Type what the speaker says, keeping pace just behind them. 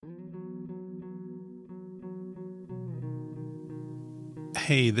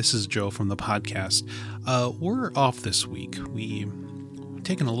Hey, this is Joe from the podcast. We're off this week. We've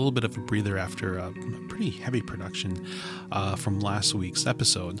taken a little bit of a breather after a pretty heavy production from last week's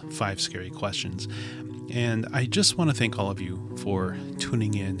episode, 5 Scary Questions. And I just want to thank all of you for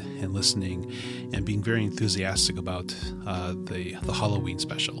tuning in and listening and being very enthusiastic about the Halloween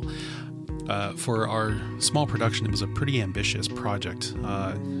special. For our small production, it was a pretty ambitious project,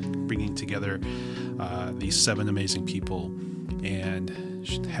 bringing together these 7 amazing people and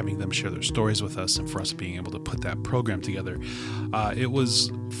having them share their stories with us, and for us being able to put that program together. It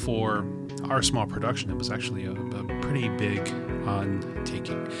was, for our small production, it was actually a pretty big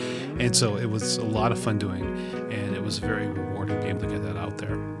undertaking. And so it was a lot of fun doing, and it was very rewarding being able to get that out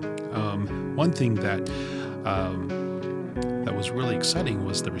there. One thing that was really exciting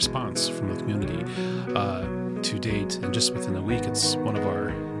was the response from the community. To date, and just within a week, it's one of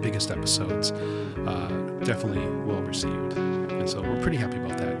our biggest episodes. Definitely well received. And so we're pretty happy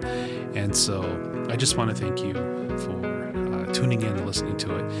about that. And so I just want to thank you for tuning in and listening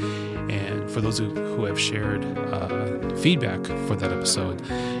to it. And for those who have shared feedback for that episode,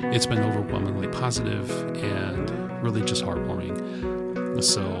 it's been overwhelmingly positive and really just heartwarming.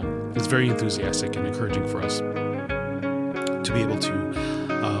 So it's very enthusiastic and encouraging for us to be able to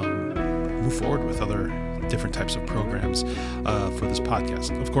move forward with other different types of programs for this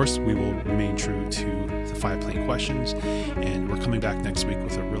podcast. Of course, we will remain true to the 5 plain questions, and we're coming back next week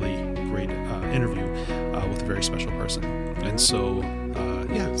with a really great interview with a very special person. And so,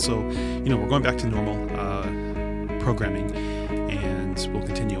 we're going back to normal programming, and we'll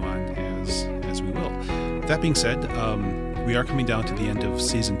continue on as we will. That being said, we are coming down to the end of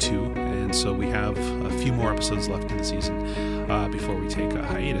season 2, and so we have a few more episodes left in the season before we take a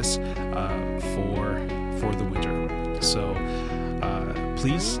hiatus for the winter. So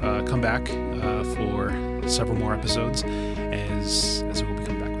please come back for several more episodes as we will be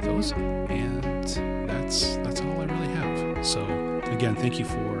coming back with those. And that's all I really have. So again, thank you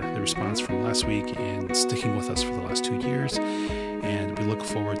for the response from last week and sticking with us for the last 2 years. And we look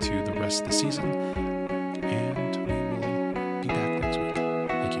forward to the rest of the season.